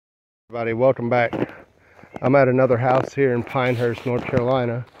Everybody, welcome back. I'm at another house here in Pinehurst, North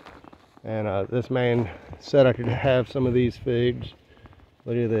Carolina, and this man said I could have some of these figs.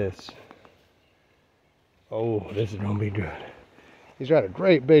 Look at this. Oh, this is gonna be good. He's got a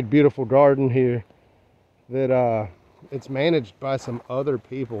great big beautiful garden here that it's managed by some other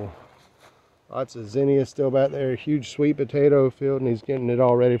people. Lots of zinnias still back there, a huge sweet potato field, and he's getting it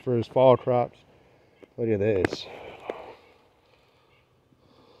all ready for his fall crops. Look at this.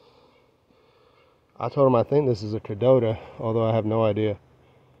 I told him I think this is a Kadota, although I have no idea.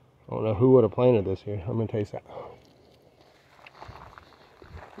 I don't know who would have planted this here. I'm gonna taste that.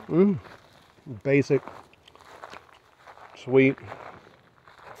 Basic, sweet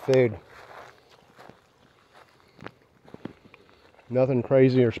fig. Nothing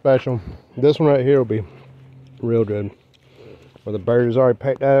crazy or special. This one right here will be real good. Where the bird is already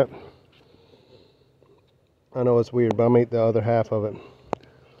pecked at it. I know it's weird, but I'm gonna eat the other half of it.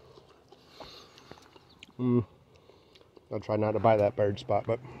 I'll try not to bite that bird spot,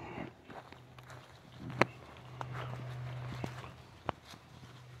 but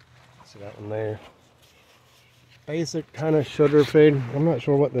see that one there. Basic kind of sugar fig. I'm not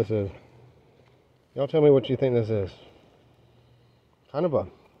sure what this is. Y'all tell me what you think this is. Kind of a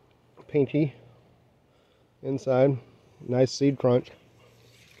pinky inside. Nice seed crunch.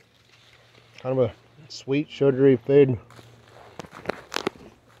 Kind of a sweet, sugary fig.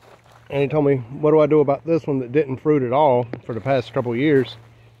 And he told me, what do I do about this one that didn't fruit at all for the past couple of years?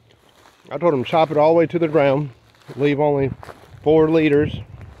 I told him chop it all the way to the ground, leave only 4 liters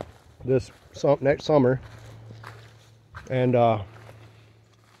next summer, and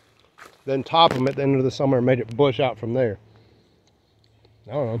then top them at the end of the summer and make it bush out from there.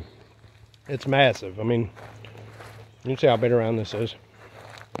 I don't know. It's massive. I mean, you can see how big around this is.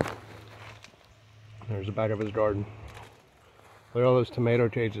 There's the back of his garden. Look at all those tomato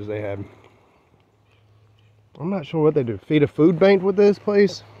cages they had. I'm not sure what they do. Feed a food bank with this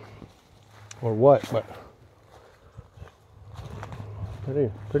place? Or what, but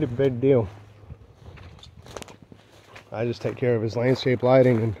pretty big deal. I just take care of his landscape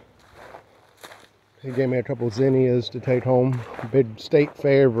lighting, and he gave me a couple zinnias to take home. Big state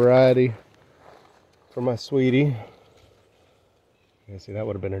fair variety for my sweetie. Yeah, see, that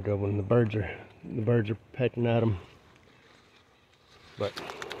would have been a good one. The birds are pecking at them. But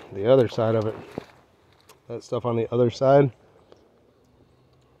the other side of it, that stuff on the other side.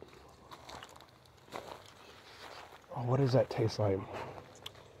 Oh, what does that taste like?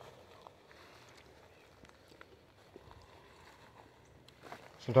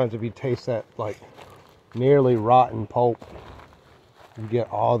 Sometimes if you taste that like nearly rotten pulp, you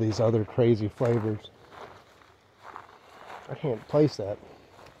get all these other crazy flavors. I can't place that.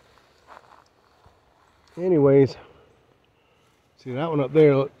 Anyways. See that one up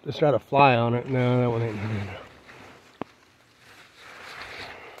there, look, it's got a fly on it. No, that one ain't good.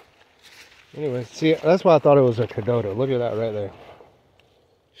 Anyway, see, that's why I thought it was a Kadota. Look at that right there.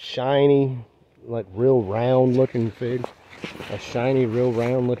 Shiny, like real round looking fig. A shiny, real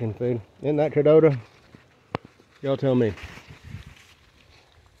round looking fig. Isn't that Kadota? Y'all tell me.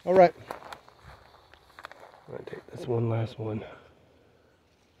 Alright. I'm going to take this one last one.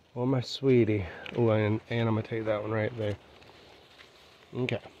 Oh, my sweetie. Oh, and I'm going to take that one right there.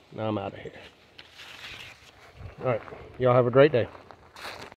 Okay, now I'm out of here. All right, y'all have a great day.